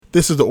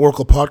This is the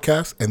Oracle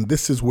Podcast, and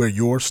this is where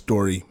your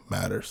story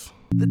matters.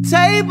 The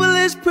table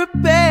is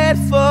prepared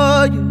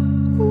for you.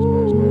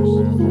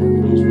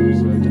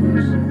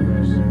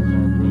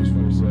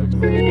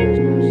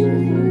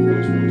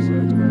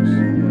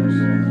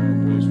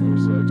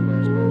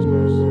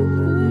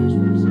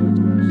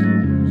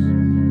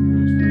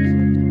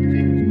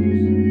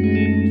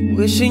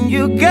 Wishing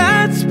you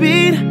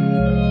Godspeed,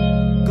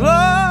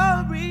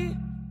 glory.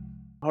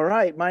 All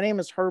right, my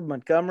name is Herb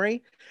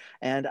Montgomery,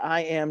 and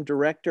I am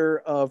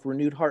director of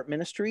Renewed Heart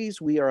Ministries.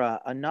 We are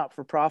a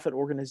not-for-profit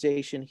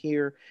organization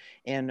here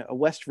in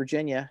West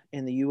Virginia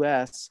in the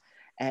U.S.,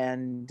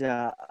 and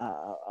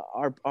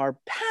our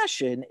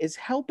passion is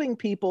helping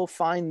people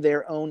find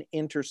their own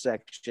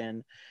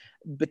intersection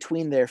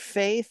between their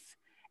faith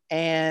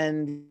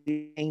and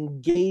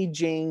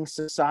engaging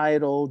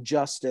societal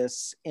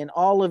justice in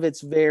all of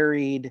its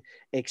varied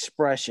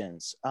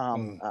expressions,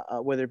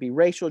 whether it be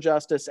racial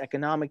justice,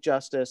 economic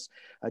justice,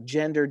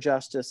 gender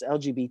justice,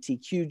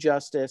 LGBTQ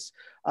justice,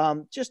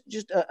 just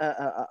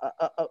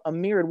a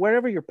myriad,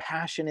 wherever your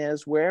passion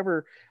is,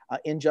 wherever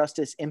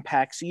injustice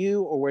impacts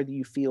you, or whether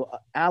you feel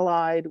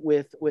allied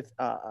with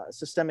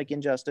systemic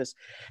injustice.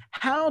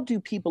 How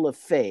do people of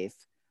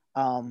faith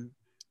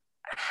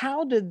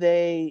how did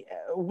they,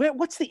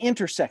 what's the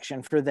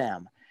intersection for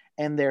them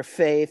and their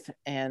faith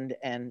and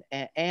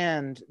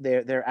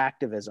their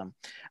activism?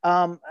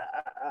 I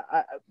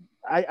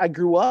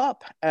grew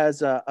up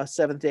as a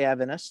Seventh-day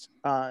Adventist,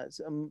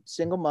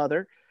 single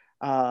mother,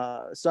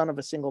 son of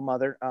a single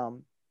mother,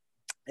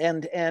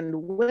 and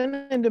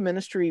went into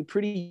ministry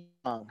pretty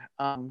young,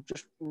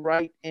 just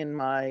right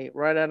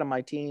out of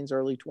my teens,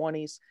 early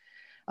 20s.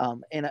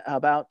 In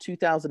about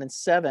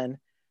 2007,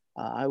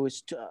 I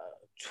was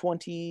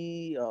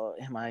 30s.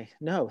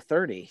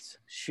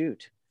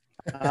 Shoot.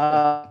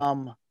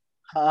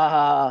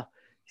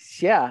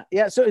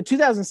 Yeah. So in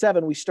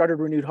 2007, we started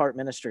Renewed Heart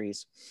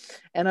Ministries.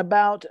 And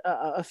about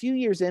a few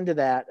years into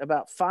that,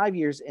 about 5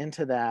 years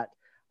into that,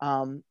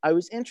 I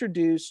was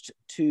introduced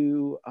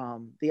to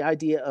the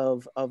idea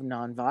of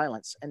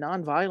nonviolence. And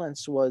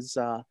nonviolence was,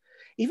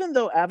 even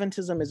though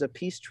Adventism is a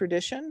peace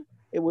tradition,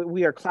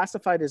 we are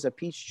classified as a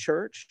peace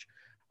church.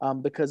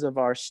 Because of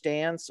our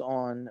stance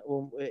on,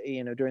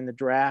 during the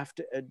draft,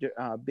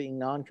 being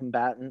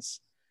non-combatants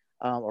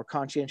or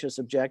conscientious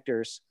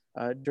objectors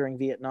during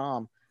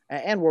Vietnam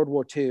and World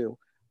War II,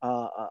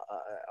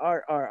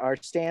 our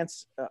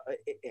stance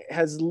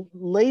has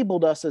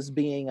labeled us as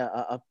being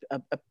a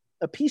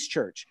peace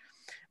church.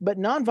 But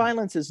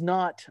nonviolence is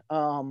not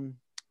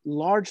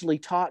largely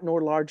taught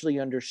nor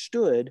largely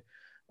understood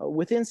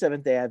within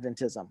Seventh-day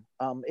Adventism.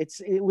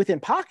 It's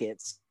within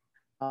pockets.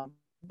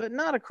 But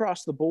not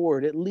across the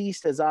board, at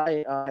least as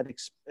I had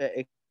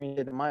experienced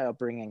in my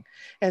upbringing.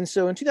 And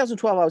so in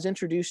 2012, I was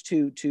introduced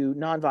to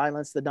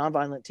nonviolence, the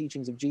nonviolent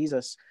teachings of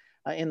Jesus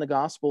in the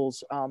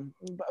Gospels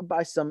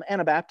by some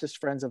Anabaptist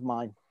friends of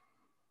mine.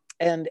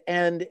 And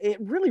it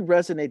really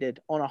resonated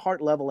on a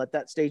heart level at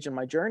that stage in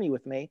my journey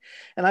with me.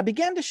 And I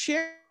began to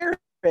share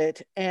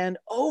it. And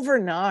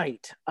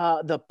overnight,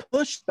 the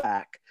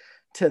pushback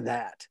to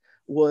that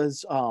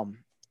was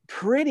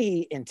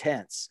pretty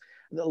intense.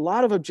 A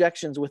lot of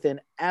objections within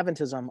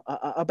Adventism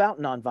about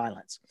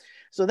nonviolence.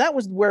 So that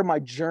was where my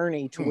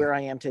journey to where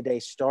I am today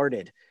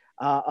started.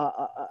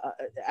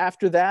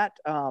 After that,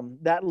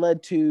 that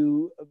led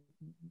to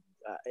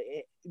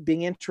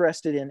being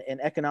interested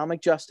in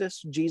economic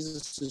justice,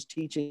 Jesus's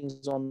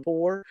teachings on the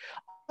poor.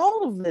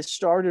 All of this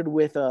started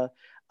with an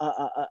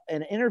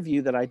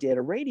interview that I did,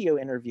 a radio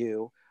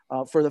interview,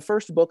 for the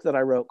first book that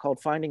I wrote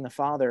called Finding the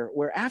Father,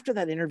 where after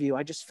that interview,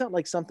 I just felt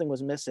like something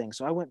was missing.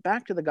 So I went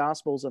back to the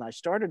Gospels and I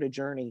started a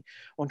journey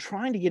on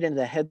trying to get into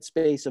the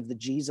headspace of the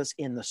Jesus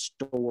in the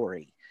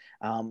story,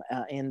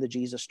 in the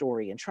Jesus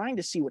story, and trying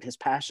to see what his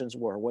passions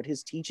were, what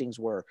his teachings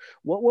were,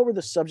 what were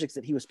the subjects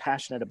that he was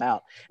passionate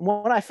about. And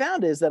what I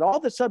found is that all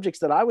the subjects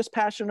that I was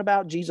passionate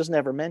about, Jesus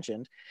never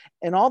mentioned,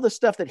 and all the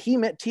stuff that he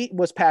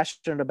was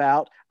passionate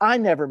about, I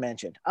never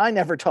mentioned, I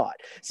never taught.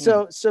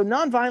 So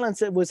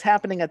nonviolence was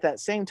happening at that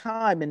same time,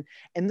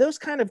 and those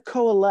kind of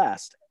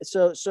coalesced.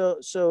 So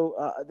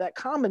that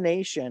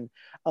combination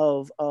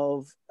of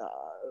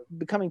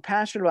becoming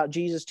passionate about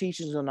Jesus'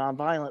 teachings on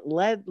nonviolence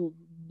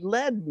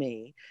led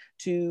me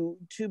to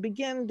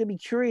begin to be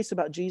curious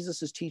about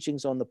Jesus's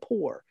teachings on the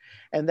poor.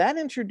 And that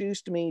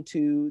introduced me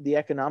to the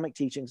economic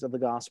teachings of the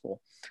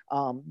gospel.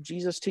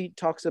 Jesus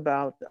talks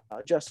about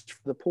justice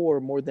for the poor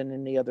more than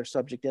any other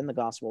subject in the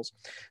gospels.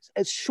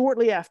 And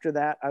shortly after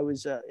that, I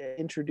was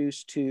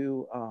introduced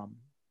to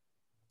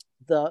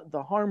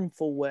the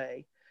harmful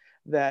way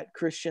that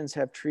Christians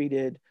have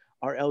treated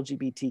our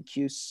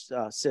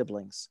LGBTQ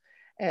siblings.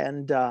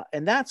 And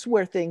that's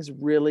where things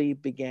really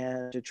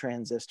began to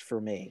transist for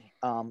me.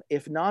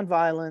 If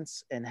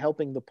nonviolence and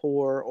helping the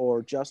poor,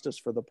 or justice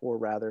for the poor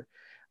rather,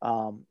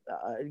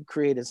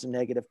 created some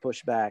negative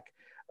pushback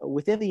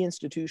within the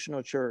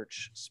institutional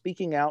church,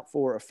 speaking out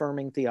for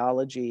affirming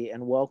theology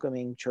and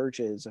welcoming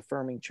churches,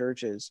 affirming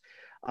churches,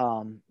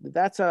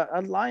 That's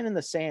a line in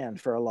the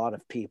sand for a lot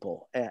of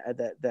people.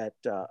 A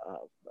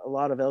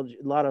lot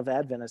of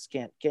Adventists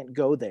can't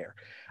go there.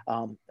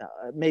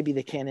 Maybe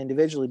they can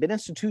individually, but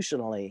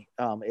institutionally,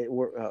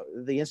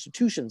 the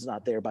institution's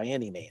not there by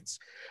any means.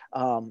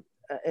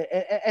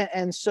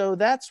 And so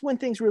that's when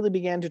things really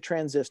began to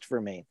transist for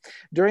me.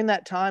 During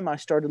that time, I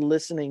started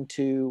listening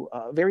to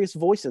various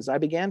voices. I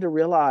began to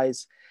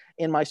realize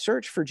in my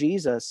search for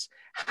Jesus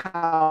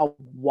how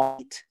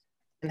white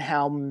and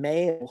how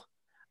male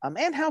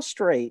and how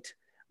straight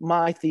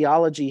my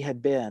theology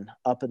had been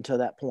up until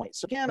that point.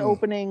 So again,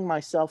 opening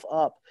myself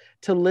up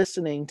to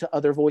listening to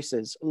other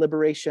voices,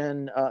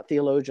 liberation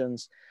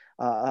theologians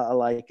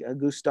like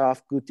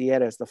Gustav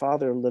Gutierrez, the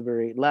father of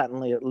Latin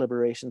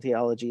liberation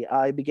theology.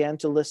 I began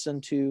to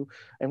listen to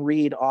and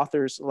read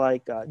authors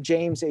like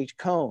James H.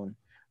 Cone,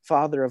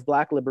 father of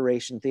Black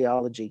liberation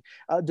theology,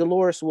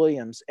 Dolores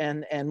Williams,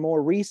 and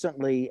more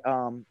recently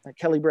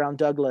Kelly Brown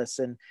Douglas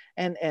and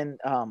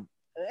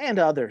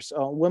others,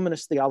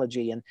 womanist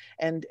theology,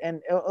 and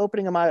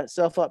opening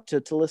myself up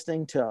to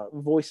listening to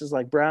voices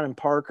like Brown and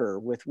Parker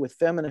with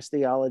feminist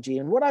theology.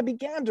 And what I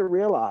began to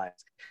realize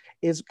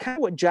is kind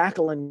of what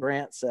Jacqueline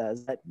Grant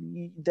says, that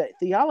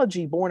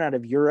theology born out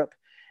of Europe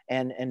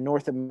and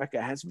North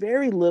America has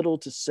very little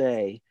to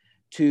say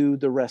to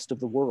the rest of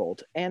the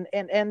world. And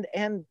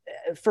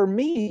for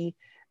me,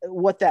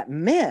 what that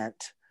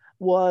meant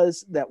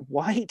was that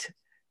white,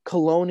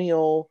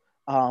 colonial,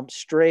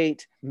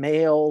 straight,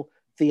 male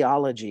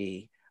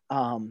theology,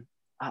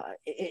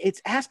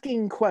 it's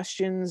asking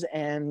questions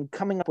and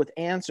coming up with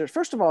answers.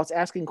 First of all, it's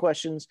asking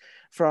questions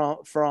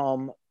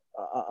from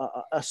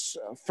a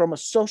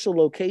social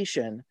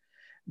location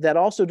that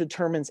also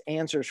determines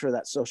answers for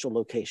that social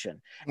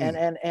location.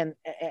 And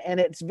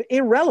it's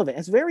irrelevant.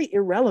 It's very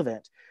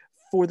irrelevant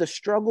for the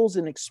struggles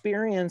and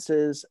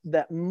experiences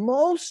that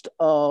most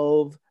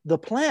of the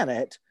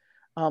planet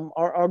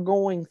are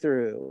going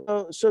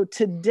through. So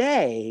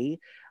today,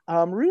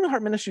 Renewed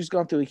Heart Ministry has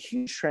gone through a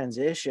huge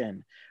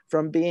transition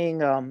from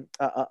being a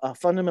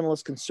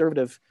fundamentalist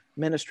conservative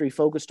ministry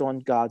focused on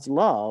God's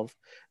love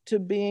to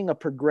being a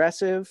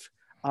progressive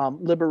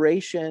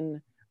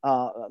liberation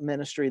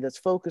ministry that's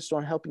focused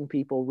on helping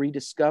people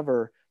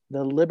rediscover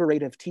the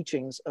liberative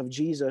teachings of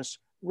Jesus,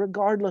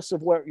 regardless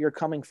of where you're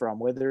coming from,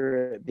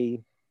 whether it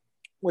be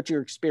what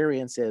your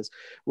experience is,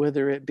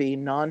 whether it be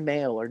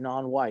non-male or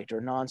non-white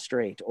or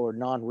non-straight or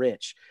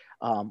non-rich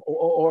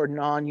or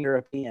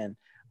non-European.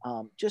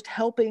 Just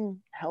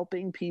helping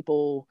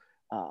people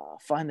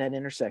find that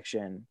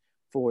intersection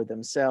for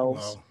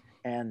themselves. Wow.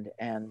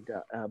 and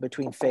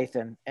between faith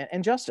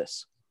and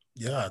justice.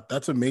 Yeah,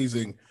 that's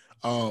amazing.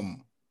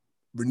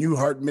 Renew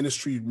Heart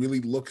Ministry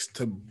really looks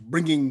to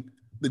bringing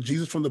the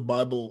Jesus from the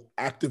Bible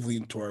actively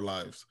into our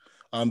lives,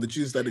 the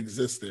Jesus that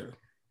exists there.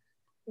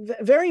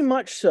 Very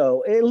much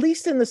so, at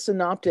least in the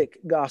synoptic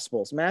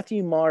gospels,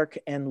 Matthew, Mark,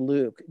 and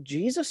Luke.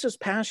 Jesus's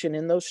passion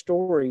in those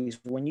stories,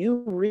 when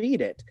you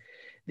read it,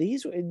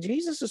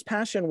 Jesus's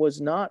passion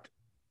was not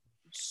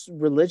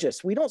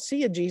religious. We don't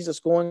see a Jesus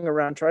going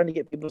around trying to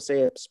get people to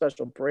say a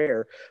special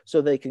prayer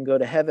so they can go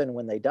to heaven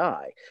when they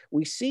die.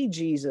 We see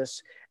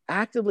Jesus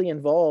actively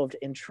involved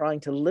in trying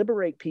to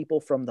liberate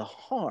people from the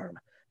harm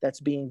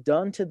that's being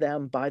done to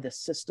them by the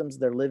systems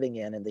they're living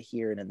in the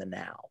here and in the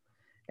now.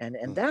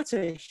 And that's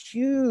a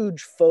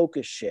huge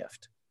focus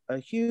shift, a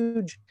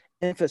huge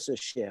emphasis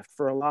shift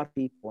for a lot of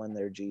people in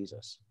their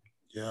Jesus.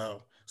 Yeah.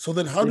 So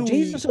then how the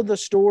Jesus of the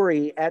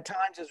story at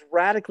times is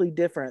radically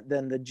different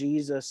than the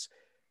Jesus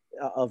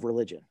of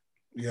religion.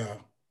 Yeah.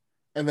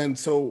 And then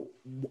so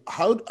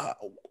how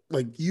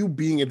like you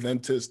being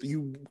Adventist,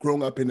 you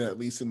growing up in it at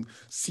least, and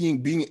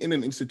being in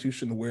an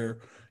institution where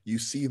you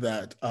see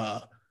that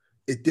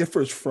it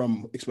differs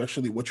from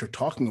especially what you're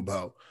talking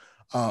about.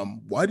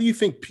 Why do you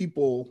think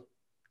people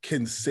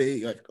can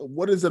say, like,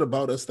 what is it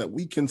about us that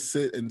we can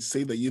sit and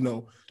say that,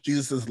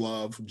 Jesus is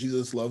love,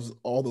 Jesus loves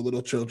all the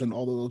little children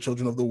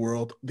of the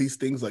world, these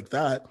things like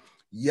that,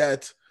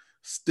 yet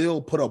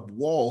still put up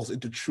walls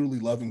into truly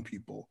loving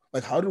people?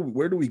 Like,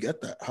 where do we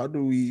get that? How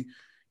do we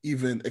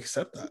even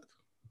accept that?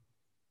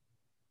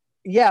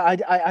 Yeah,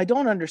 I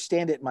don't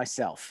understand it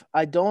myself.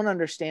 I don't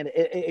understand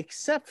it,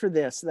 except for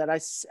this, that I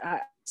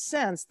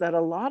sense that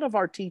a lot of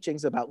our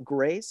teachings about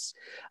grace,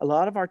 a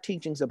lot of our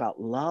teachings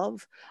about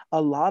love,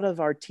 a lot of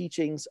our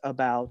teachings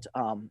about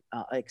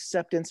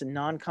acceptance and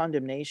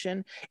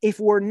non-condemnation, if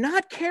we're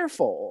not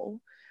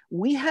careful,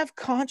 we have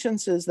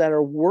consciences that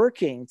are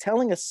working,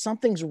 telling us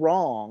something's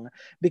wrong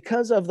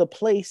because of the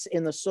place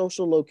in the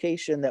social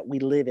location that we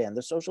live in,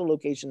 the social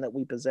location that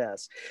we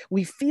possess.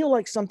 We feel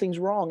like something's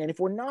wrong. And if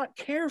we're not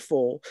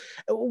careful,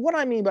 what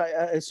I mean by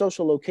a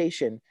social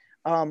location,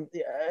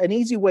 an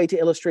easy way to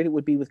illustrate it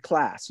would be with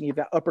class. You've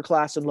got upper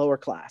class and lower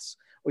class,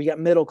 or you got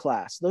middle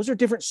class. Those are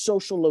different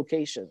social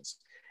locations.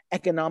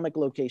 Economic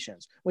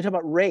locations. When we talk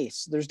about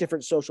race, there's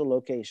different social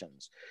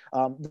locations.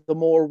 The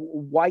more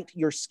white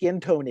your skin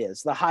tone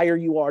is, the higher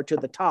you are to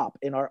the top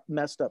in our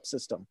messed up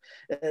system.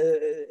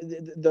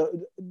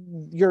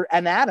 Your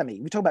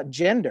anatomy, we talk about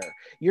gender,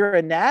 your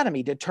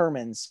anatomy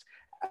determines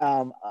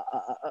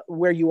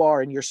where you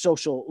are in your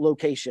social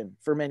location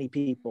for many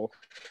people.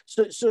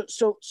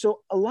 So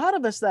a lot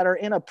of us that are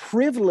in a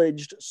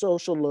privileged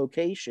social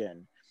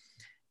location,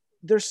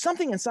 there's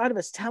something inside of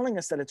us telling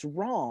us that it's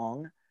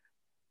wrong,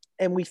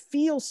 and we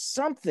feel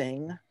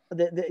something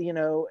that you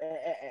know.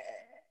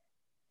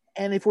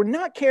 And if we're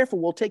not careful,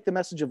 we'll take the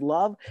message of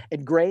love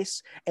and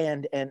grace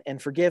and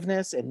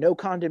forgiveness and no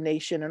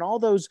condemnation and all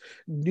those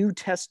New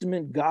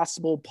Testament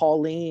gospel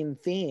Pauline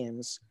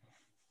themes,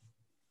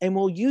 and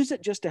we'll use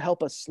it just to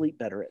help us sleep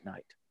better at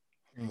night.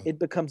 It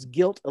becomes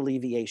guilt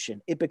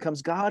alleviation. It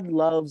becomes God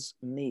loves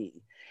me.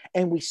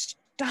 And we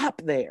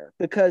stop there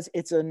because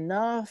it's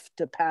enough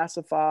to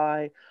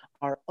pacify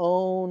our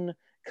own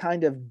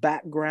kind of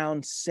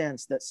background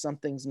sense that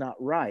something's not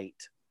right,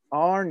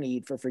 our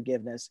need for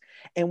forgiveness.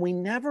 And we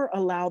never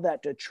allow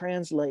that to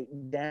translate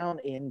down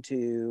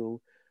into,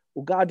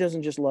 well, God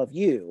doesn't just love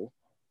you.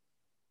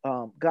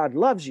 God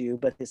loves you,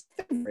 but his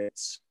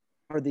favorites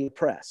are the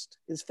oppressed.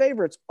 His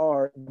favorites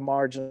are the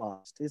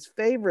marginalized. His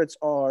favorites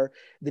are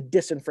the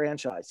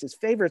disenfranchised. His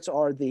favorites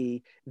are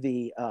the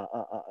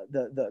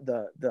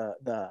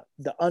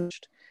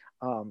unshed.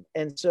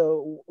 And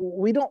so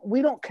we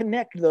don't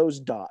connect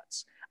those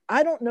dots.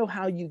 I don't know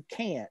how you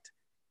can't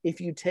if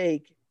you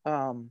take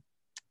a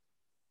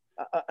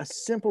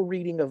simple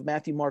reading of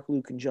Matthew, Mark,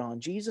 Luke, and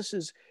John.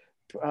 Jesus's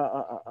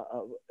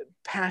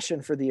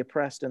passion for the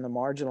oppressed and the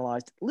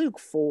marginalized. Luke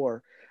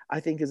 4, I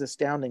think, is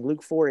astounding.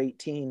 Luke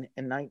 4:18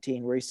 and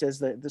 19, where he says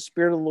that the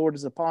Spirit of the Lord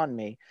is upon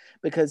me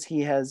because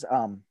he has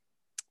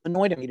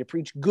anointed me to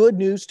preach good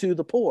news to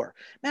the poor.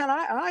 Man,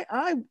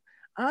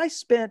 I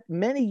spent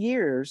many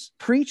years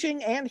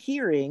preaching and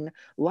hearing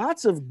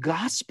lots of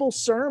gospel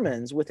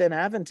sermons within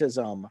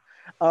Adventism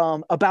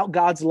about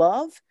God's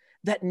love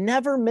that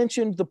never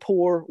mentioned the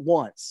poor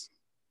once.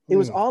 It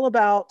was all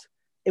about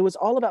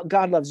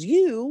God loves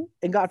you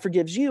and God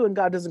forgives you and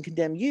God doesn't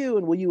condemn you,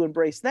 and will you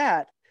embrace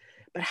that?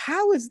 But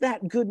how is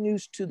that good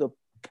news to the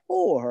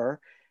poor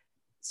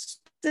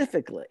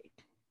specifically?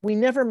 We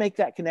never make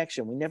that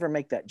connection. We never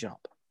make that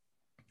jump.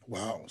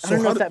 Wow. So I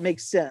don't know if that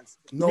makes sense.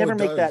 No, never it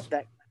make does.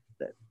 that.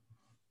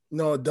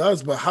 No, it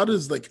does. But how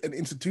does like an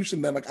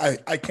institution then, like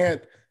I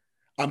can't,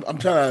 I'm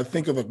trying to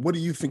think of like, what do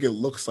you think it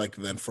looks like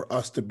then for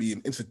us to be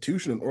an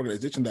institution, an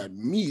organization that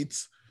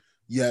meets,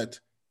 yet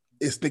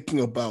is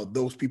thinking about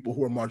those people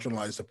who are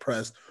marginalized,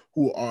 oppressed,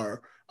 who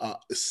are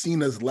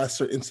seen as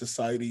lesser in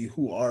society,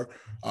 who are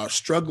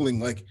struggling.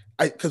 Like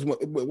because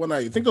when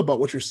I think about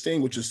what you're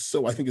saying, which is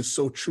so, I think is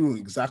so true and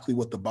exactly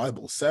what the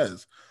Bible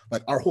says,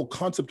 like our whole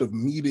concept of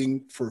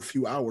meeting for a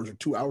few hours or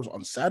 2 hours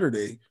on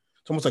Saturday,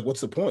 it's almost like,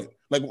 what's the point?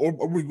 Like,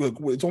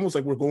 it's almost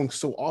like we're going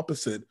so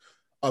opposite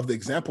of the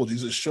example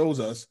Jesus shows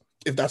us.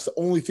 If that's the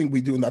only thing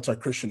we do, and that's our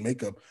Christian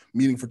makeup,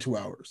 meeting for 2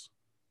 hours.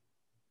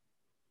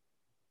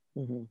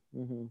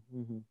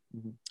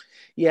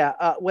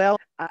 Yeah. Well,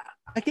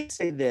 I can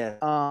say this.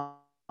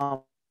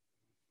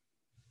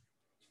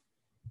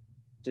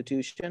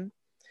 Institution.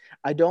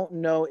 I don't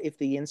know if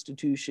the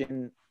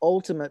institution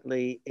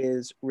ultimately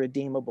is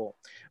redeemable,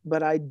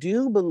 but I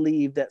do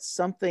believe that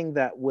something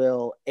that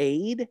will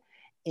aid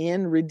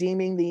in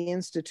redeeming the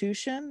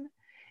institution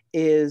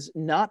is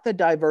not the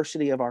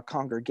diversity of our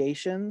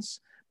congregations,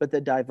 but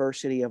the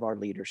diversity of our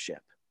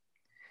leadership.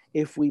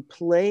 If we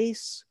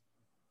place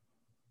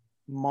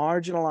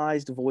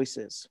marginalized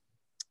voices,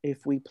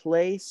 if we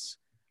place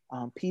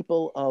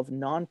people of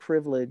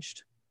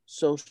non-privileged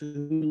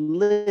who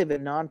live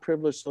in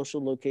non-privileged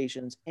social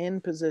locations in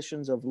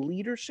positions of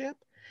leadership,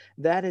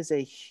 that is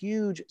a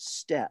huge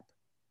step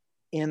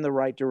in the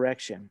right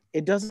direction.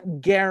 It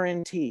doesn't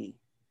guarantee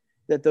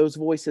that those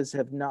voices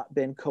have not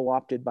been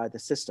co-opted by the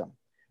system,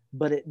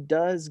 but it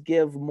does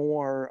give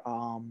more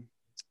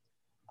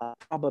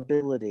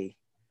probability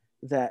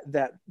that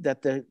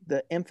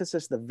the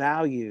emphasis, the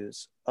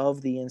values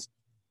of the institution.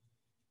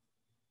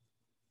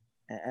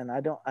 And I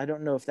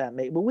don't know if that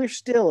may, but we're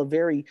still a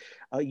very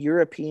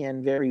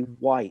European, very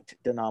white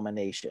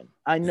denomination.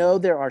 I know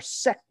there are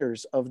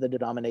sectors of the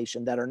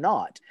denomination that are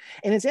not.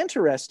 And it's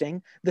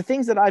interesting, the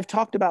things that I've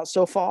talked about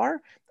so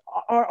far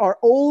are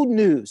old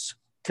news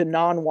to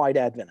non-white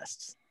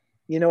Adventists.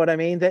 You know what I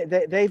mean?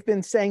 They've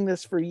been saying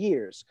this for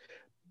years,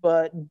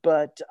 but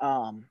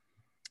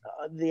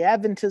the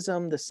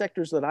Adventism, the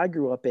sectors that I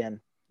grew up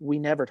in, we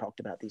never talked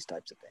about these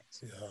types of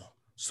things. Yeah.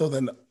 So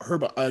then,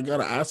 Herb, I got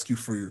to ask you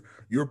for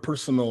your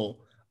personal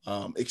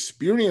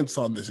experience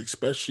on this,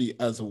 especially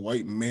as a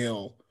white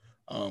male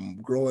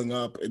growing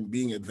up and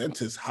being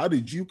Adventist. How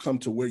did you come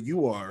to where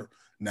you are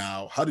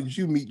now? How did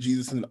you meet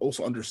Jesus and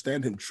also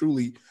understand him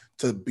truly,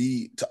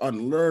 to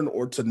unlearn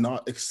or to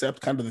not accept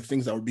kind of the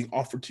things that were being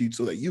offered to you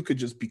so that you could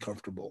just be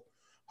comfortable?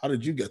 How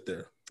did you get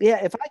there? Yeah,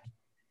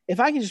 if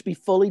I can just be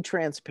fully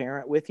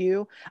transparent with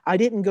you, I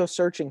didn't go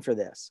searching for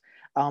this.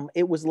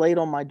 It was laid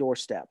on my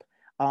doorstep.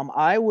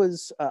 I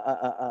was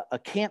a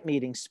camp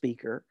meeting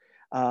speaker,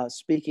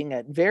 speaking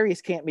at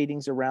various camp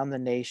meetings around the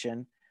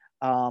nation,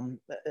 a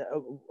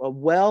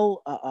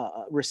well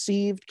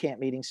received camp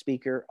meeting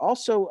speaker,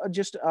 also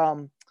just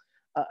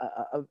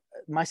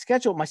my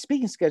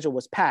speaking schedule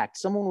was packed.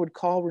 Someone would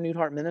call Renewed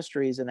Heart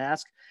Ministries and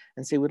ask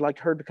and say, we'd like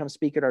her to come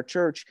speak at our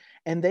church.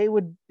 And they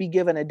would be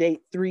given a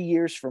date 3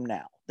 years from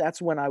now.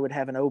 That's when I would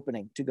have an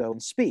opening to go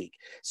and speak.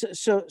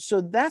 So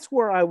that's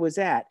where I was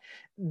at.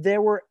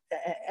 There were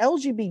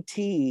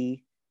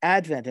LGBT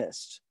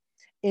Adventists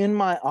in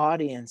my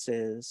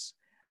audiences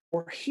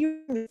were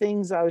hearing the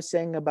things I was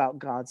saying about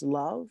God's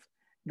love,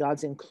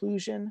 God's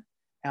inclusion,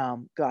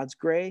 God's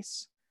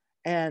grace,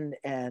 and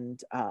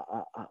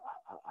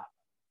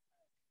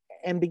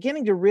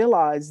beginning to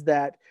realize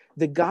that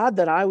the God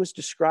that I was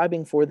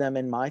describing for them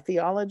in my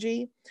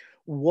theology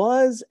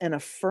was an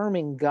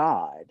affirming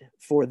God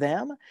for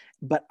them,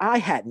 but I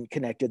hadn't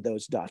connected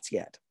those dots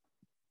yet.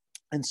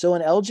 And so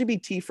an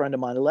LGBT friend of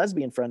mine, a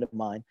lesbian friend of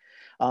mine,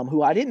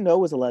 who I didn't know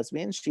was a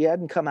lesbian, she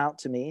hadn't come out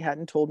to me,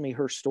 hadn't told me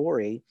her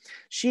story.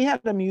 She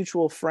had a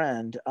mutual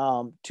friend,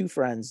 two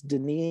friends,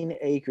 Deneen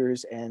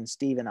Akers and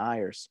Stephen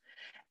Ayers.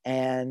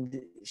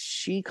 And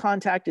she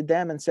contacted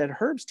them and said,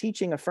 Herb's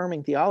teaching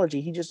affirming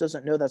theology. He just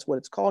doesn't know that's what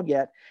it's called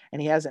yet.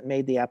 And he hasn't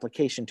made the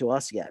application to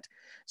us yet.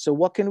 So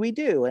what can we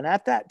do? And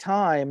at that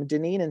time,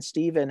 Deneen and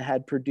Stephen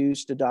had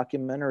produced a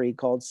documentary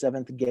called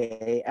Seventh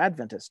Gay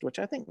Adventist, which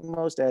I think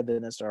most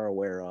Adventists are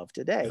aware of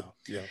today.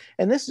 Yeah.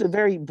 And this is a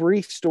very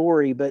brief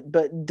story, but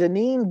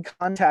Deneen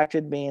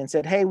contacted me and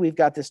said, hey, we've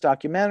got this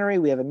documentary.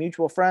 We have a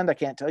mutual friend. I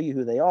can't tell you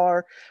who they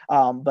are,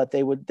 but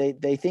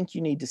they think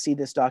you need to see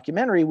this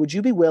documentary. Would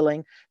you be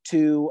willing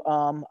to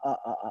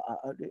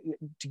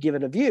give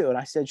it a view? And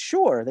I said,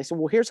 sure. They said,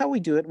 well, here's how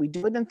we do it. We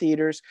do it in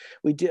theaters.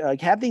 We do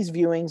have these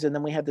viewings, and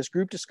then we have this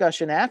group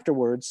discussion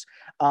afterwards.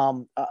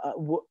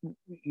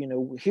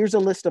 Here's a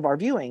list of our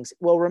viewings.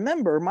 Well,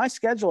 remember, my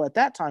schedule at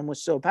that time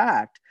was so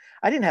packed,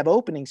 I didn't have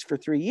openings for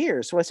 3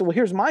 years. So I said, well,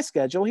 here's my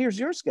schedule. Here's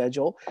your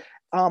schedule.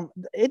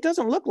 It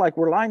doesn't look like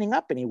we're lining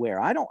up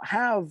anywhere. I don't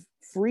have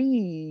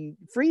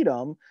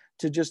freedom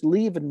to just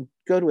leave and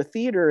go to a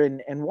theater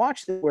and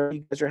watch where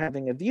you guys are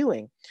having a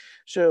viewing.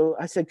 So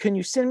I said, can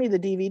you send me the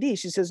DVD?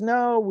 She says,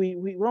 no,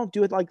 we don't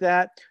do it like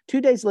that. 2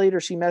 days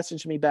later, she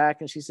messaged me back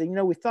and she said,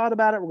 we thought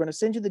about it. We're going to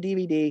send you the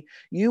DVD.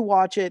 You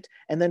watch it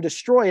and then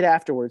destroy it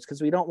afterwards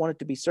because we don't want it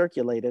to be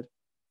circulated.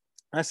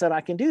 I said,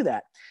 I can do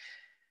that.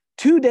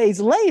 2 days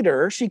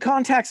later, she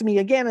contacts me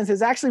again and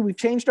says, actually, we've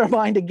changed our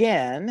mind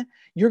again.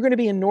 You're going to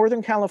be in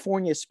Northern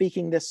California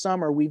speaking this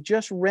summer. We've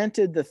just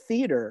rented the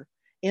theater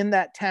in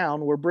that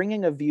town. We're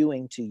bringing a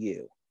viewing to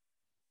you.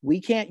 You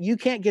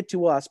can't get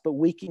to us, but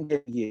we can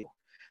get you.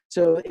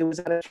 So it was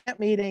at a camp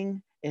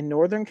meeting in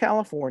Northern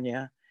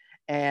California,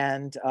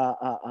 and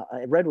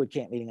a Redwood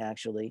camp meeting,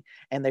 actually.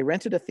 And they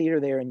rented a theater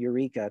there in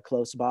Eureka,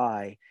 close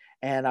by.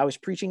 And I was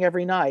preaching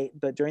every night,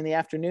 but during the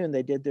afternoon,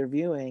 they did their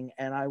viewing.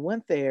 And I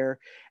went there,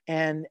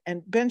 and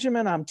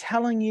Benjamin, I'm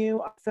telling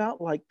you, I felt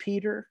like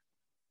Peter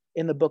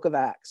in the book of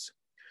Acts,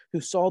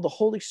 who saw the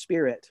Holy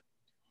Spirit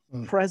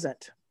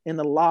present in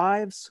the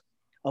lives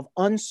of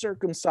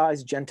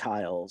uncircumcised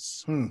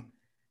Gentiles.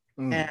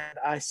 And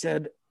I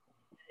said,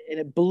 and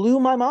it blew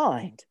my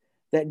mind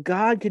that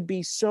God could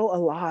be so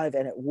alive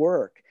and at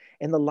work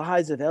in the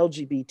lives of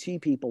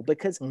LGBT people,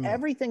 because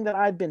everything that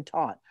I'd been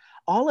taught,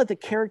 all of the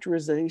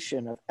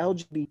characterization of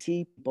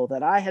LGBT people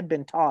that I had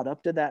been taught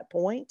up to that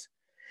point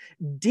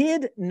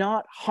did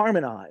not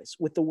harmonize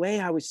with the way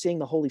I was seeing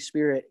the Holy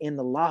Spirit in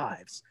the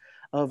lives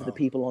of the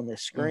people on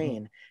this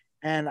screen.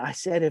 And I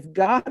said,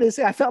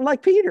 I felt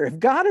like Peter, if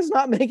God is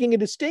not making a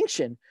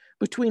distinction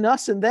between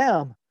us and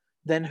them,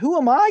 then who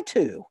am I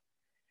to?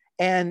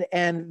 And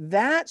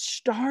that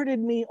started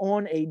me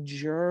on a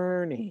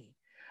journey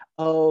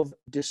of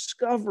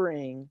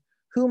discovering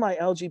who my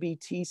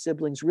LGBT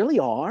siblings really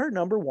are,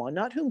 number one,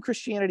 not whom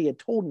Christianity had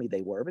told me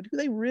they were, but who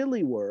they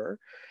really were.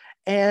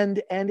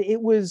 And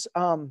it was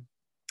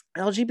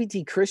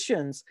LGBT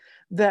Christians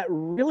that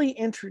really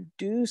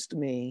introduced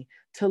me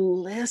to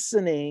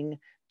listening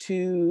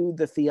to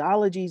the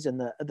theologies and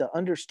the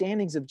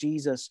understandings of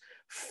Jesus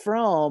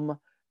from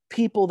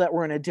people that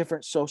were in a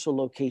different social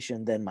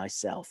location than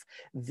myself.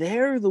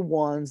 They're the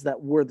ones that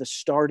were the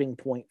starting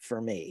point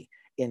for me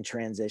in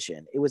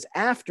transition. It was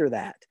after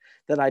that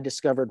I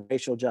discovered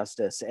racial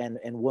justice and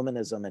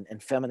womanism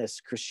and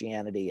feminist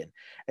Christianity. And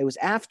it was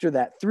after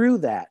that, through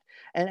that.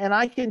 And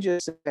I can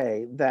just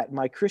say that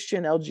my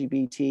Christian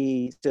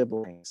LGBT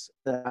siblings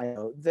that I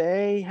know,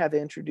 they have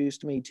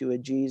introduced me to a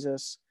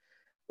Jesus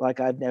like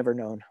I've never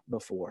known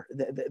before.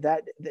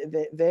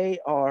 They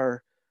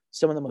are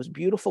some of the most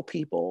beautiful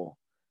people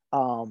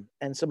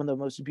and some of the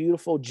most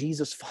beautiful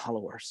Jesus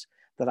followers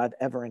that I've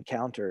ever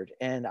encountered.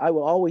 And I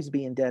will always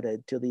be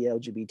indebted to the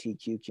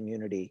LGBTQ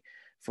community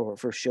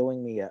for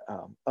showing me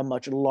a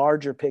much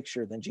larger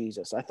picture than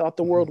Jesus. I thought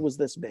the world was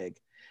this big.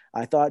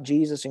 I thought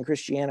Jesus and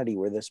Christianity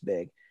were this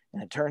big.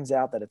 And it turns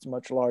out that it's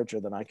much larger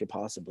than I could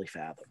possibly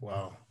fathom.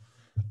 Wow.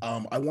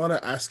 I want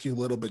to ask you a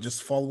little bit,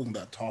 just following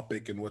that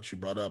topic and what you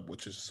brought up,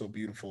 which is so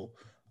beautiful.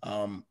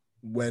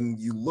 When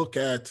you look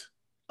at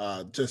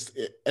and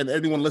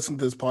anyone listening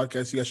to this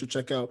podcast, you guys should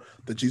check out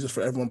the Jesus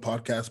for Everyone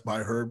podcast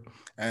by Herb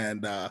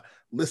and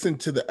listen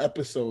to the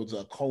episodes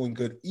Calling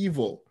Good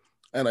Evil,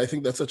 And I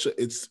think that's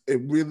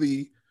it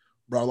really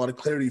brought a lot of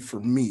clarity for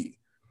me.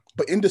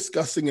 But in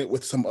discussing it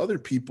with some other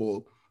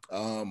people,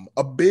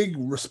 a big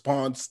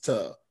response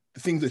to the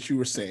things that you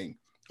were saying,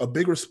 a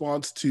big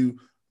response to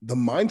the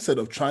mindset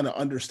of trying to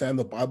understand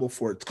the Bible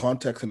for its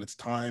context and its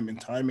time and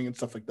timing and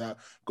stuff like that,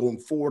 going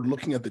forward,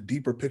 looking at the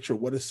deeper picture,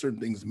 what does certain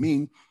things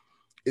mean,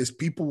 is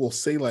people will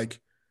say, like,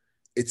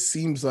 it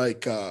seems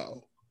like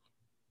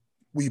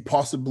we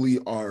possibly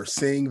are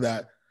saying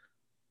that,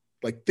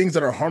 like, things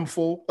that are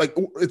harmful, like,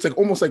 it's like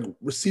almost like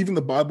receiving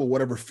the Bible,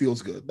 whatever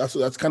feels good. That's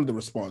kind of the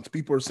response.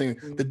 People are saying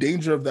the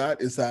danger of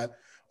that is that,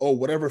 oh,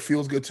 whatever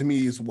feels good to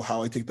me is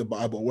how I take the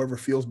Bible. Whatever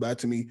feels bad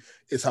to me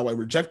is how I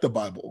reject the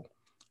Bible.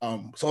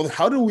 So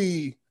how do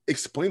we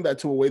explain that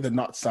to a way that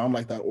not sound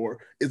like that? Or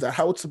is that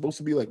how it's supposed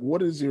to be? Like,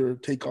 what is your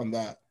take on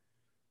that?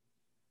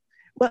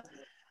 Well,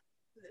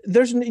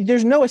 there's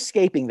no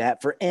escaping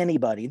that for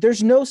anybody.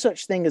 There's no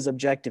such thing as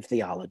objective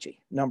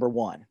theology, number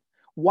one.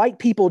 White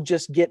people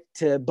just get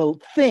to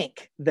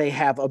think they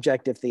have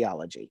objective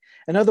theology.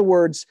 In other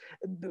words,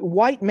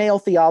 white male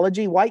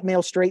theology, white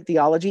male straight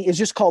theology is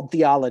just called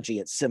theology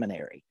at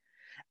seminary.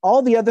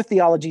 All the other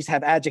theologies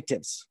have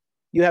adjectives.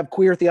 You have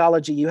queer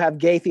theology, you have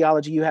gay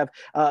theology, you have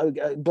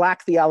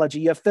black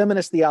theology, you have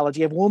feminist theology,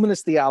 you have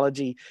womanist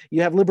theology,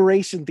 you have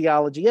liberation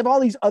theology, you have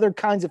all these other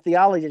kinds of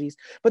theologies.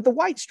 But the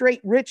white,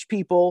 straight, rich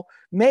people,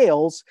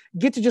 males,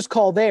 get to just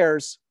call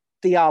theirs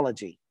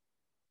theology.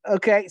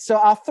 Okay, so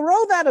I'll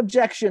throw that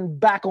objection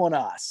back on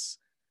us.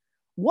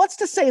 What's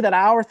to say that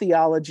our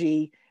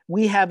theology,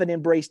 we haven't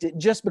embraced it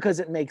just because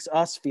it makes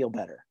us feel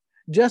better,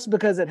 just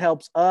because it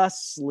helps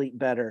us sleep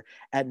better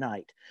at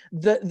night?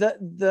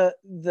 The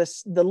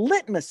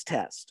litmus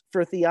test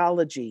for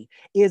theology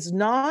is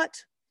not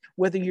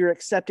whether you're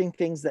accepting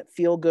things that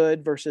feel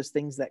good versus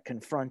things that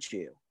confront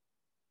you.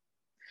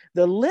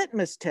 The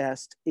litmus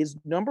test is,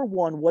 number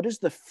one, what is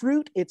the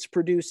fruit it's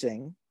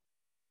producing?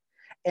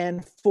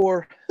 And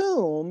for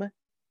whom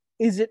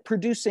is it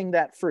producing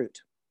that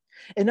fruit?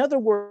 In other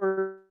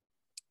words,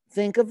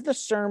 think of the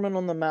Sermon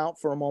on the Mount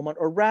for a moment,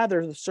 or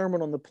rather the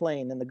Sermon on the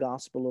Plain in the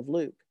Gospel of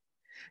Luke.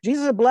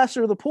 Jesus said, "Blessed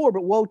are the poor,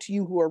 but woe to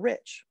you who are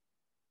rich."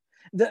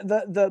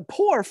 The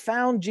poor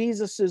found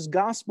Jesus's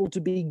gospel to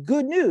be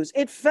good news.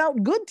 It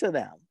felt good to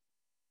them,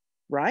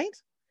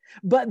 right?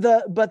 But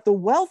the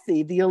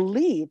wealthy, the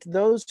elite,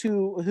 those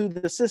who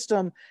the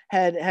system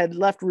had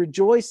left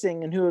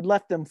rejoicing and who had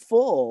left them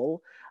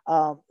full,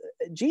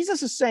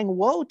 Jesus is saying,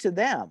 woe to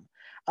them.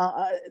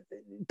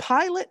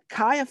 Pilate,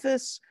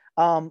 Caiaphas,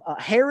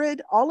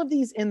 Herod, all of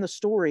these in the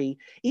story,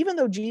 even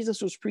though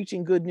Jesus was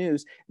preaching good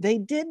news, they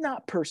did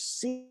not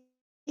perceive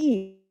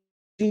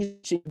Jesus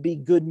to be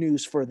good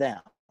news for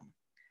them.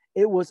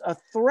 It was a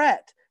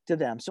threat to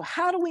them. So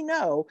how do we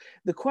know?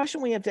 The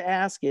question we have to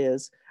ask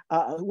is,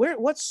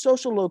 what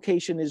social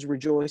location is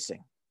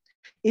rejoicing?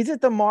 Is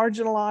it the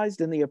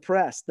marginalized and the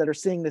oppressed that are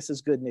seeing this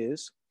as good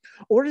news?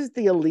 Or is it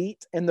the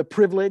elite and the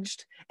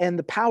privileged and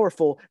the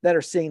powerful that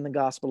are seeing the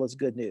gospel as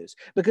good news?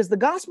 Because the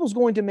gospel is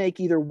going to make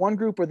either one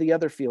group or the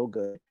other feel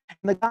good.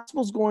 And the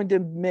gospel is going to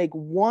make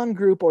one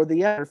group or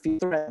the other feel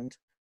threatened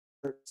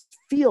or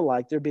feel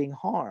like they're being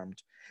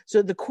harmed.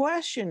 So the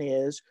question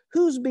is,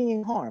 who's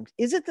being harmed?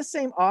 Is it the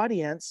same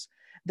audience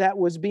that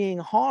was being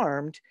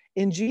harmed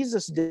in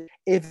Jesus' day?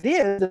 If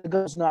it is, the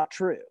gospel's not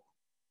true.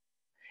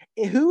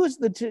 Who is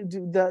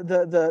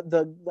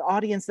the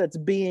audience that's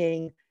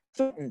being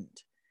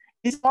threatened?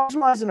 Is it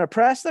marginalized and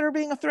oppressed that are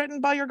being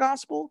threatened by your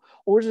gospel?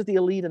 Or is it the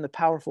elite and the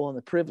powerful and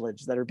the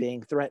privileged that are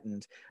being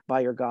threatened by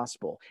your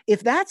gospel?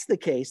 If that's the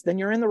case, then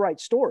you're in the right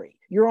story.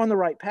 You're on the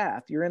right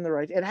path. You're in the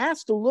right. It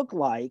has to look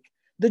like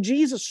the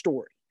Jesus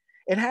story.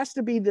 It has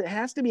to be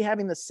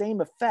having the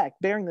same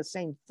effect, bearing the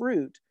same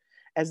fruit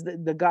as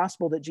the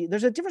gospel that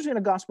there's a difference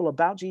between a gospel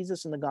about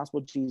Jesus and the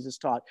gospel Jesus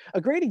taught. A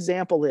great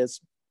example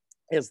is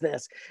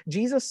this.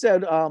 Jesus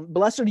said,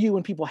 blessed are you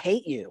when people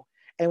hate you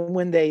and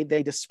when they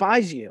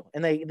despise you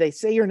and they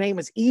say your name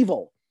is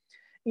evil.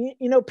 You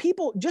know,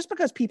 people, just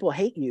because people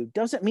hate you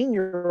doesn't mean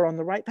you're on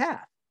the right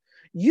path.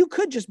 You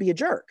could just be a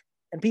jerk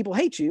and people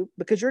hate you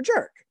because you're a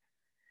jerk.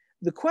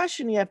 The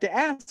question you have to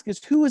ask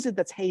is, who is it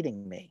that's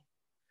hating me?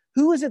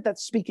 Who is it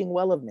that's speaking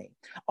well of me?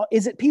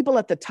 Is it people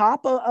at the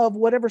top of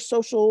whatever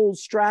social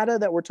strata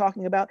that we're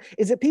talking about?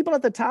 Is it people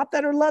at the top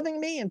that are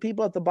loving me and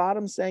people at the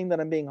bottom saying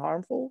that I'm being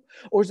harmful?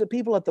 Or is it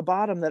people at the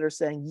bottom that are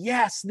saying,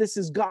 yes, this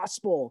is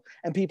gospel,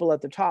 and people at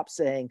the top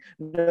saying,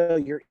 no,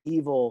 you're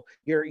evil,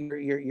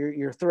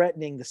 you're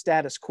threatening the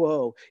status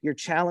quo, you're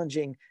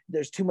challenging,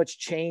 there's too much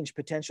change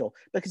potential?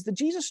 Because the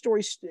Jesus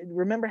story,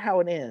 remember how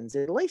it ends.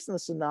 At least in the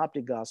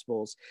Synoptic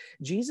Gospels,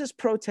 Jesus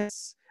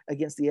protests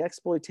against the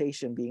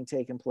exploitation being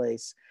taken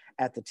place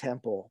at the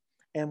temple.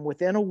 And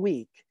within a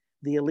week,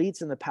 the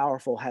elites and the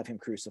powerful have him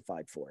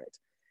crucified for it.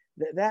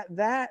 That's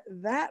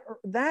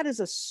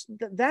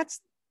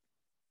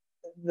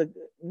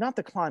not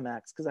the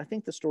climax, because I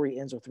think the story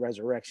ends with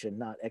resurrection,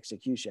 not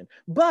execution.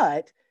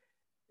 But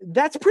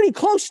that's pretty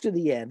close to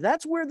the end.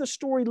 That's where the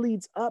story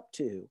leads up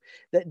to,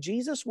 that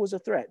Jesus was a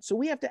threat. So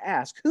we have to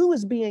ask, who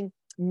is being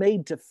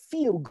made to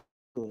feel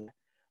good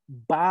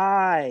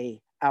by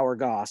our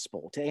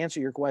gospel. To answer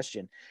your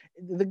question,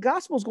 the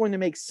gospel is going to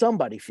make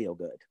somebody feel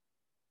good.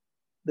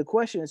 The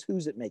question is,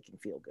 who's it making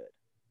feel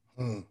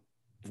good?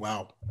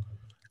 Wow.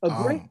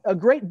 A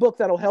great book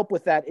that'll help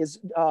with that is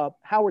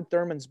Howard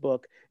Thurman's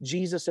book,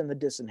 Jesus and the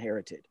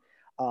Disinherited.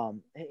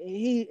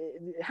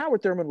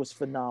 Howard Thurman was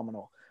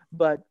phenomenal,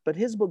 but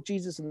his book,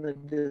 Jesus and the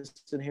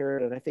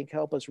Disinherited, I think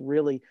help us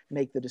really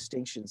make the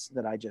distinctions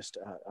that I just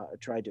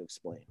tried to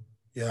explain.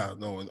 Yeah,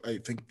 no, I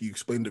think you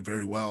explained it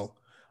very well.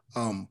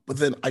 But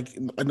then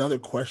another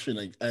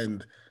question,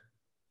 and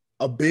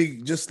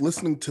just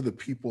listening to the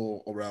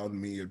people around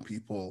me and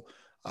people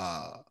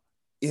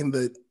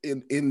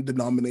in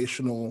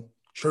denominational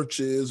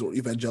churches or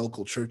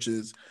evangelical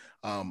churches,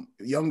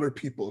 younger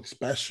people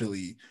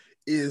especially,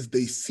 is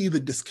they see the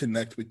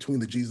disconnect between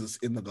the Jesus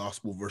in the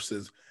gospel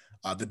versus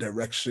the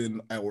direction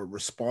or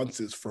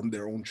responses from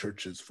their own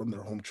churches, from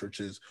their home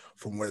churches,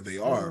 from where they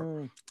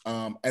are,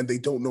 and they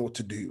don't know what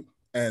to do.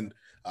 And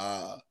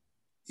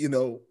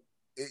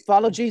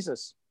follow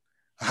Jesus.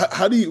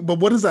 How do you? But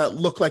what does that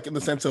look like in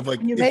the sense of like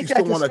if you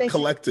still want a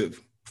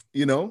collective,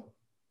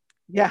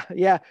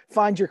 Yeah.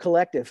 Find your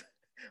collective.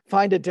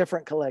 Find a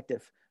different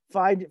collective.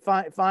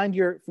 Find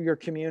your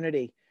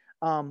community.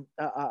 Find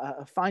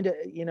a,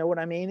 you know what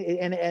I mean?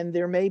 And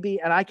there may be,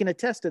 and I can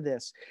attest to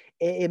this,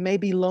 it may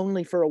be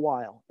lonely for a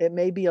while. It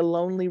may be a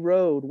lonely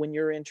road when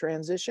you're in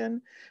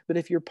transition, but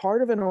if you're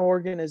part of an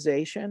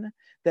organization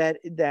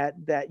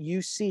that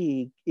you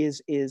see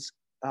is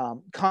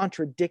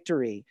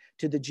contradictory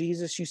to the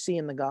Jesus you see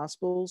in the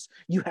Gospels,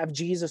 you have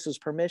Jesus's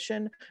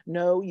permission.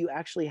 No, you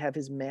actually have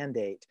his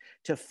mandate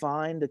to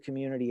find the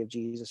community of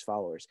Jesus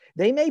followers.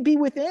 They may be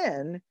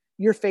within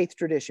your faith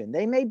tradition.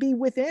 They may be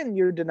within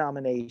your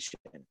denomination.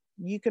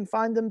 You can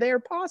find them there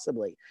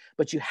possibly,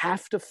 but you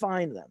have to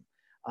find them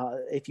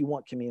if you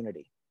want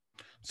community.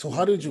 So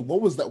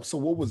what was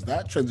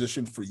that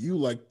transition for you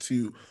like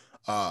to,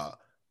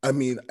 I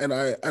mean, and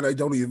I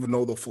don't even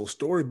know the full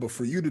story, but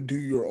for you to do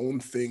your own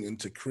thing and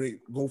to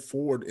go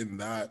forward in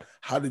that,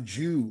 how did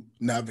you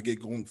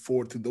navigate going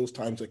forward through those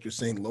times, like you're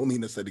saying,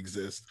 loneliness that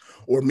exists,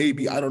 or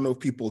maybe, I don't know if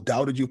people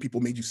doubted you,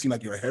 people made you seem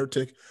like you're a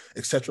heretic,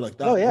 etc. like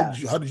that. Oh, yeah.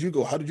 How did you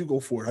go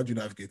forward? How did you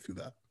navigate through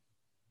that?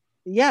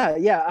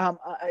 Yeah.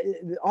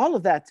 All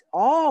of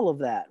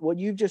that, what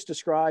you've just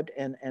described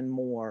and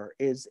more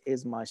is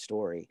my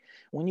story.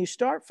 When you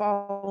start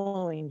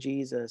following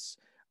Jesus,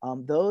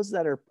 those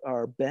that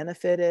are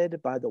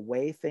benefited by the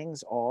way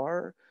things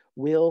are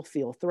will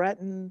feel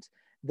threatened.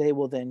 They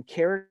will then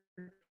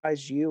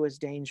characterize you as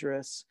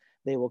dangerous.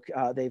 They will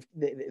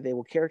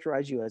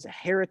characterize you as a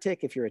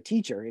heretic if you're a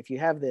teacher, if you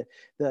have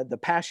the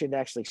passion to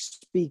actually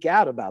speak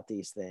out about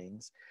these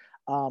things.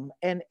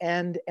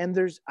 And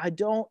there's, I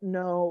don't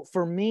know,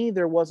 for me,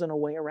 there wasn't a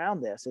way around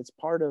this. It's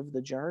part of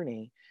the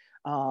journey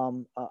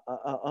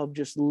of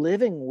just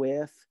living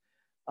with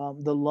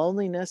the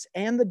loneliness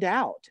and the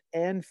doubt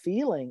and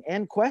feeling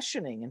and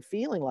questioning and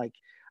feeling like,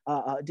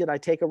 did I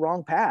take a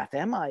wrong path?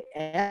 Am I,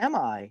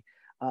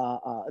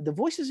 the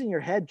voices in your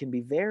head can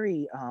be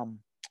very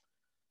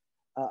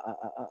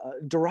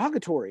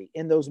derogatory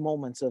in those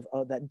moments of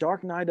that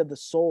dark night of the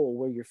soul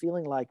where you're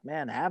feeling like,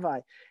 man, have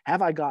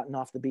I gotten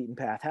off the beaten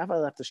path? Have I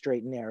left the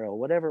straight and narrow?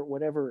 Whatever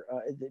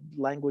the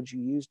language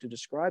you use to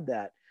describe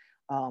that,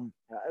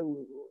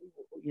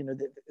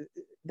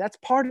 that's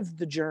part of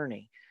the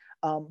journey.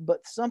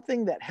 But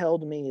something that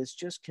held me is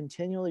just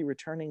continually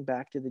returning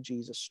back to the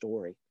Jesus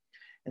story,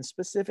 and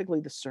specifically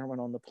the Sermon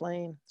on the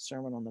Plain,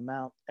 Sermon on the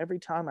Mount. Every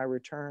time I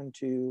return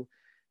to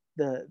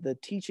the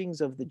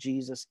teachings of the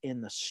Jesus in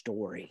the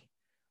story,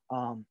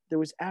 there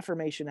was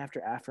affirmation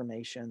after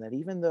affirmation that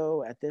even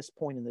though at this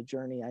point in the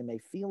journey I may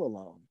feel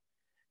alone,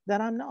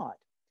 that I'm not,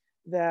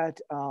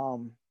 that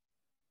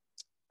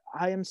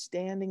I am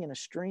standing in a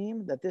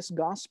stream, that this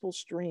gospel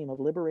stream of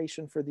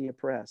liberation for the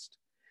oppressed,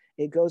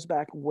 it goes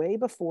back way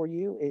before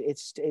you.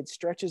 It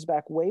stretches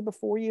back way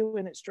before you,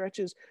 and it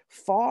stretches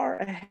far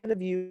ahead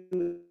of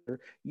you.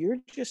 You're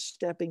just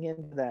stepping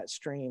into that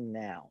stream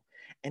now.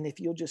 And if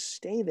you'll just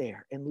stay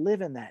there and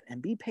live in that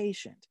and be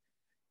patient,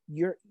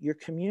 your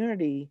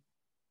community,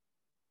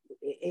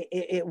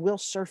 it will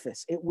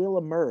surface. It will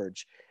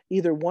emerge.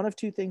 Either one of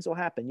two things will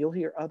happen. You'll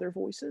hear other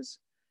voices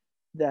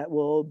that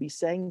will be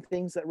saying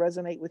things that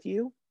resonate with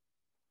you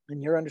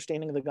and your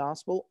understanding of the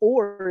gospel.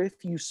 Or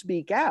if you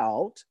speak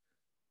out,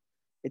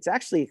 it's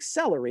actually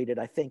accelerated,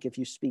 I think, if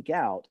you speak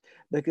out,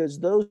 because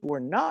those who are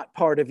not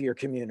part of your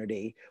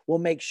community will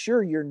make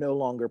sure you're no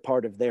longer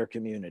part of their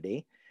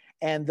community.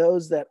 And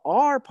those that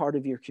are part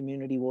of your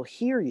community will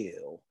hear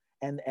you,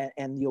 and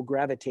you'll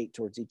gravitate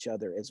towards each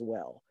other as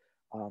well.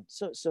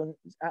 So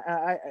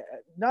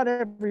not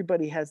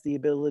everybody has the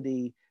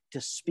ability to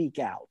speak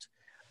out,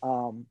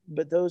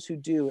 but those who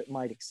do, it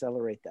might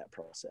accelerate that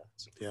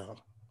process. Yeah.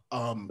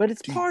 But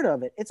it's part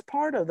of it. It's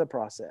part of the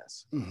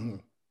process. Mm-hmm.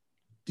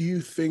 Do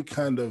you think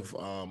kind of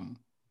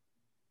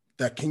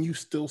that, can you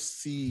still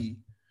see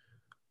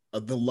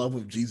the love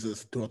of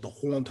Jesus throughout the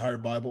whole entire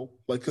Bible?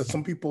 Like, because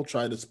some people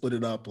try to split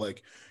it up,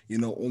 like,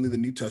 only the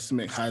New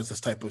Testament has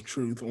this type of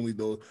truth. Only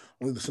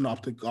the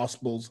synoptic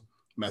gospels,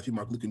 Matthew,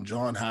 Mark, Luke, and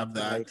John have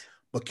that. Right.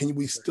 But can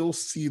we still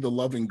see the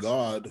loving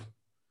God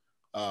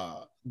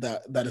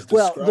that is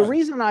Well, the described?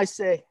 reason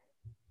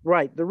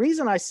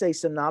I say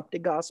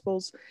synoptic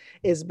gospels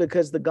is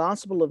because the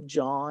Gospel of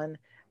John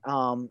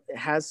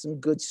has some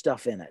good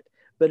stuff in it,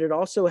 but it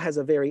also has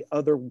a very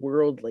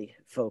otherworldly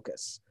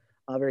focus,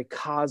 a very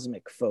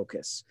cosmic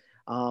focus.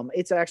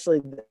 It's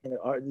actually,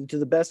 to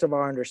the best of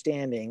our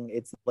understanding,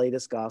 it's the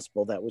latest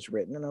gospel that was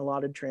written, and a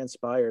lot had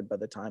transpired by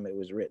the time it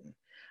was written.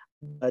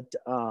 But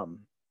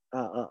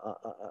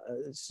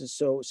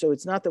so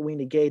it's not that we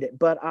negate it,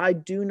 but I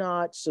do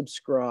not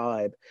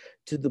subscribe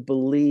to the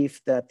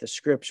belief that the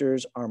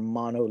scriptures are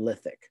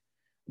monolithic,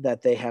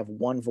 that they have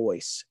one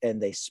voice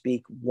and they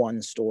speak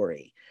one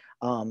story.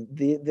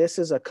 This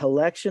is a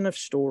collection of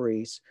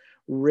stories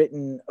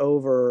written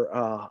over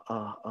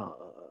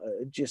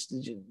just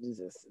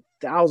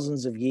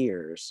thousands of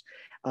years,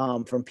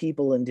 from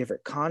people in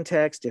different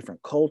contexts,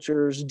 different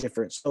cultures,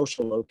 different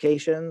social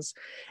locations.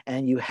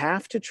 And you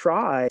have to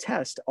try to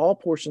test all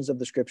portions of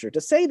the scripture.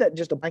 To say that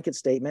just a blanket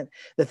statement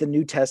that the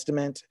New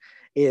Testament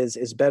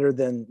is better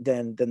than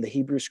the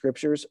Hebrew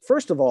scriptures,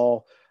 first of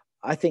all,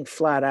 I think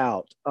flat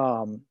out,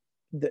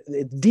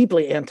 it's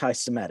deeply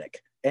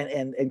anti-Semitic.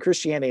 And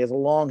Christianity has a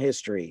long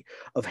history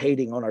of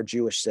hating on our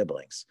Jewish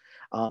siblings.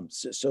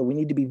 So we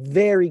need to be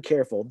very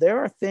careful. There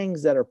are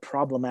things that are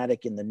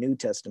problematic in the New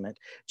Testament,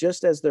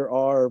 just as there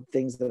are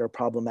things that are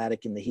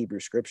problematic in the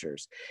Hebrew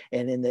scriptures.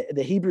 And in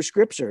the Hebrew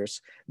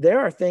scriptures, there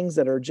are things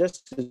that are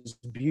just as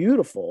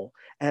beautiful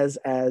as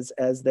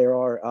there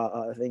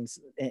are things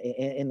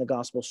in the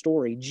gospel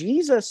story.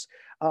 Jesus,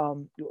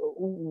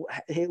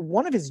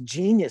 one of his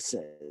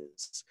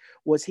geniuses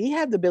was he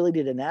had the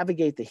ability to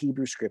navigate the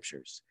Hebrew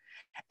scriptures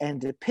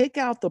and to pick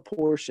out the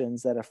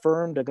portions that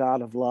affirmed a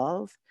God of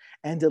love,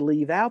 and to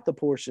leave out the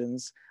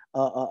portions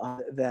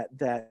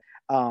that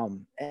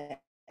an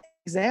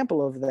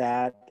example of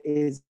that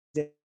is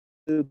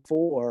Luke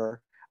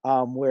 4,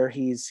 where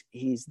he's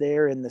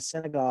there in the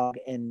synagogue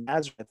in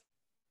Nazareth.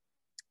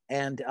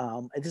 And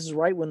this is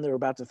right when they're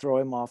about to throw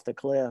him off the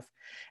cliff.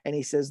 And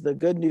he says, the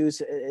good news,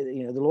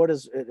 the Lord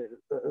is, the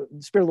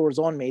Spirit of the Lord is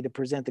on me to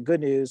present the good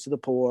news to the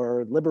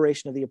poor,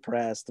 liberation of the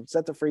oppressed, to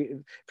set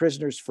the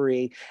prisoners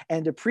free,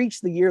 and to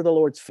preach the year of the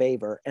Lord's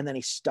favor. And then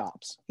he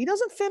stops. He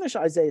doesn't finish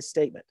Isaiah's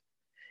statement.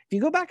 If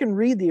you go back and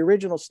read the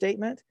original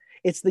statement,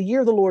 it's the year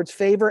of the Lord's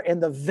favor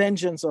and the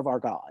vengeance of our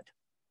God.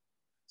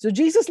 So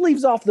Jesus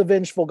leaves off the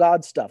vengeful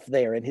God stuff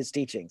there in his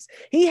teachings.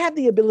 He had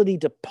the ability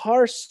to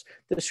parse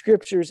the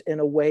scriptures in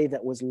a way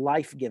that was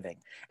life-giving.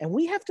 And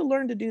we have to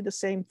learn to do the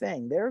same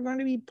thing. There are going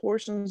to be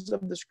portions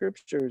of the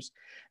scriptures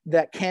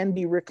that can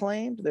be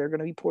reclaimed. There are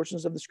going to be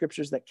portions of the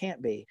scriptures that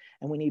can't be.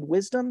 And we need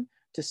wisdom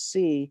to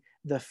see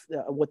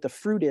what the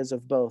fruit is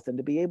of both, and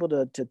to be able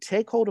to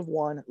take hold of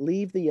one,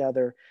 leave the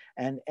other,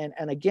 and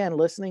again,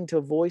 listening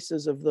to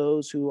voices of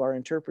those who are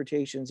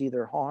interpretations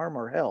either harm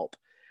or help.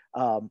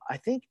 I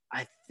think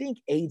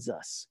aids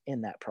us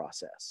in that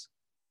process.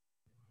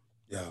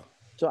 Yeah.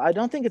 So I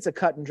don't think it's a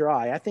cut and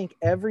dry. I think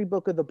every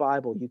book of the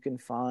Bible you can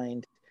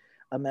find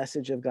a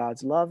message of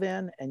God's love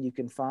in, and you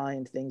can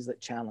find things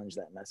that challenge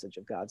that message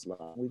of God's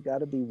love. We've got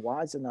to be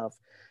wise enough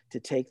to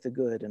take the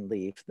good and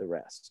leave the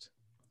rest.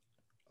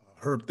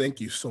 Herb, thank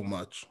you so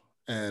much.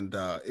 And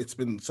it's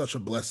been such a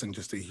blessing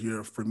just to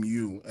hear from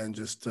you, and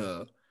just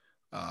to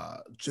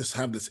just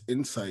have this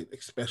insight,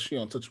 especially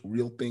on such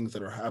real things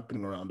that are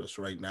happening around us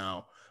right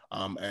now.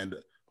 And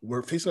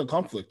we're facing a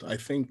conflict. I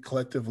think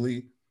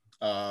collectively,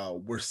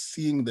 we're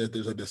seeing that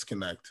there's a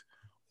disconnect,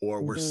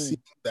 or we're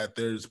seeing that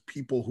there's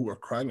people who are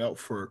crying out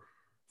for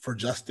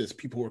justice,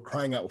 people who are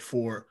crying out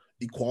for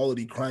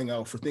equality, crying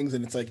out for things.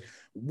 And it's like,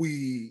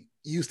 we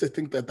used to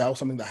think that was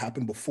something that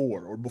happened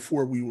before, or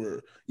before we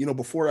were,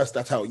 before us,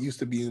 that's how it used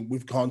to be. And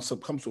we've come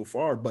so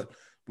far, but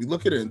we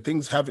look at it and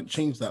things haven't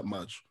changed that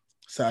much,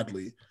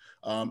 sadly.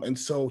 And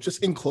so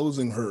just in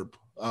closing, Herb,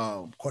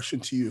 question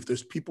to you: if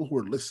there's people who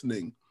are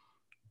listening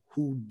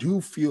who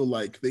do feel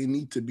like they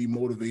need to be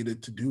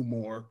motivated to do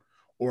more,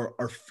 or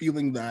are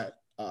feeling that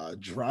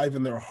drive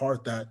in their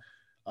heart that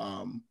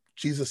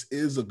Jesus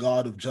is a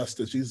God of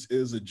justice, Jesus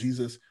is a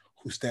Jesus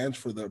who stands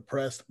for the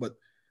oppressed, but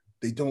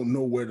they don't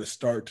know where to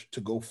start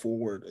to go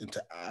forward and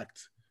to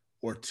act,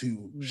 or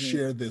to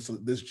share this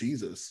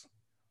Jesus,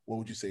 what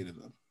would you say to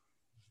them?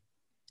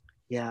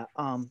 Yeah.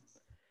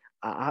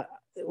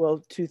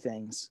 Well, two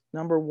things.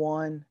 Number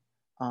one,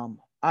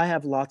 I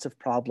have lots of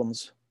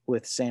problems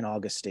with St.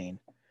 Augustine,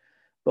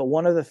 but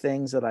one of the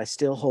things that I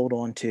still hold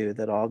on to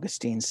that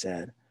Augustine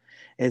said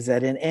is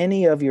that in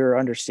any of your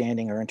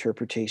understanding or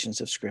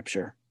interpretations of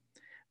Scripture,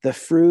 the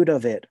fruit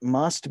of it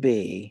must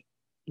be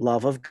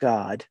love of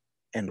God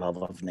and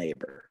love of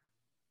neighbor.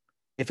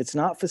 If it's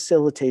not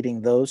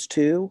facilitating those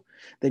two,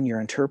 then your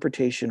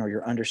interpretation or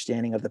your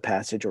understanding of the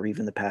passage, or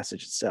even the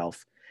passage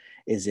itself,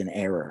 is in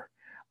error.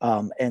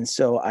 And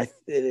so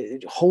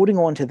holding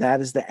on to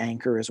that as the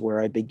anchor is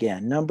where I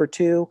begin. Number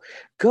 2,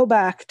 go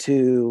back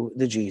to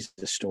the Jesus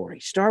story.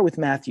 Start with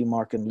Matthew,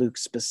 Mark, and Luke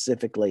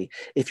specifically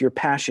if your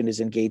passion is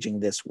engaging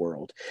this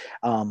world.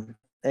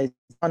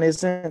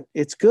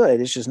 It's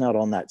good. It's just not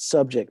on that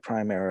subject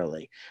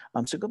primarily.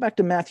 So go back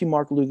to Matthew,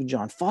 Mark, Luke, and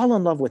John. Fall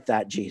in love with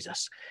that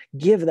Jesus.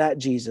 Give that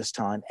Jesus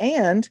time.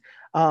 And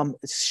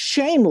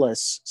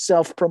shameless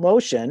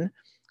self-promotion.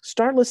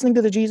 Start listening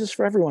to the Jesus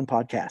for Everyone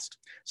podcast.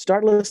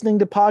 Start listening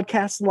to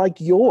podcasts like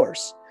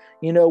yours,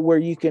 where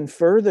you can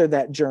further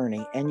that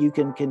journey and you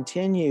can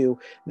continue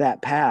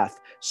that path.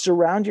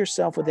 Surround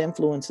yourself with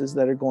influences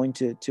that are going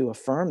to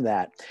affirm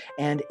that.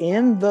 And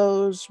in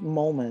those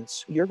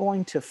moments, you're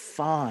going to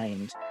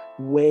find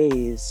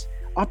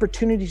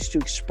opportunities to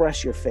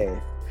express your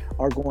faith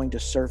are going to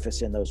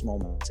surface in those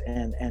moments.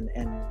 And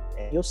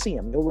you'll see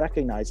them, you'll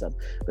recognize them.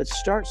 But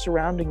start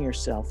surrounding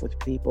yourself with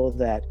people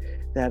that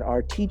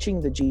are teaching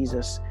the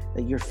Jesus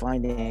that you're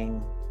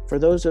finding, for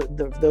those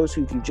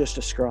who you just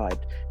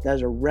described,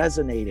 that are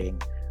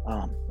resonating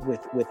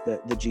with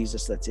the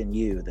Jesus that's in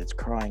you, that's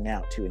crying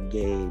out to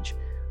engage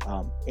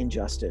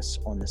injustice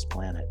on this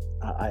planet.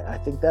 I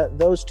think that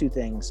those two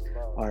things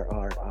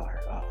are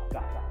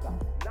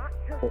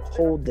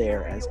hold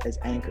there as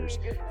anchors.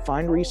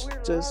 Find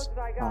resources.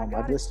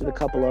 I've listed a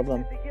couple of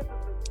them.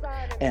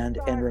 And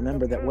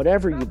remember that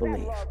whatever you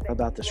believe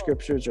about the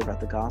scriptures or about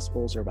the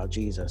gospels or about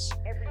Jesus,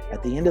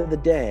 at the end of the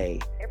day,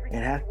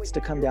 it has to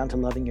come down to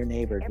loving your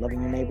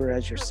neighbor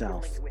as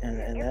yourself.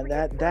 And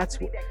that's,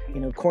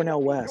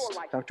 Cornel West,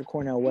 Dr.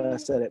 Cornel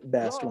West said it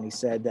best when he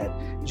said that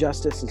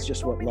justice is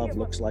just what love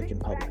looks like in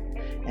public.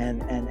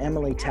 And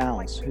Emily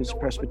Towns, who's a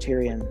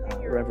Presbyterian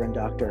Reverend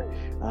Doctor,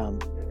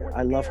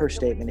 I love her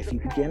statement. If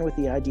you begin with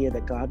the idea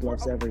that God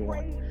loves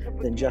everyone,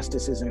 then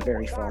justice isn't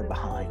very far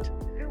behind.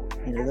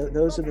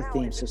 Those are the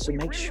themes. So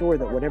make sure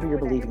that whatever you're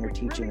believing or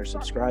teaching or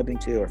subscribing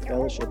to or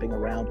fellowshipping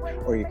around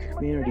or your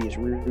community is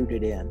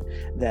rooted in,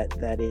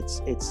 that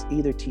it's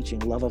either teaching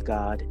love of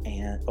God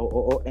and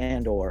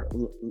or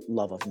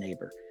love of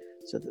neighbor.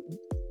 So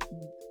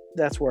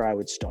that's where I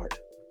would start.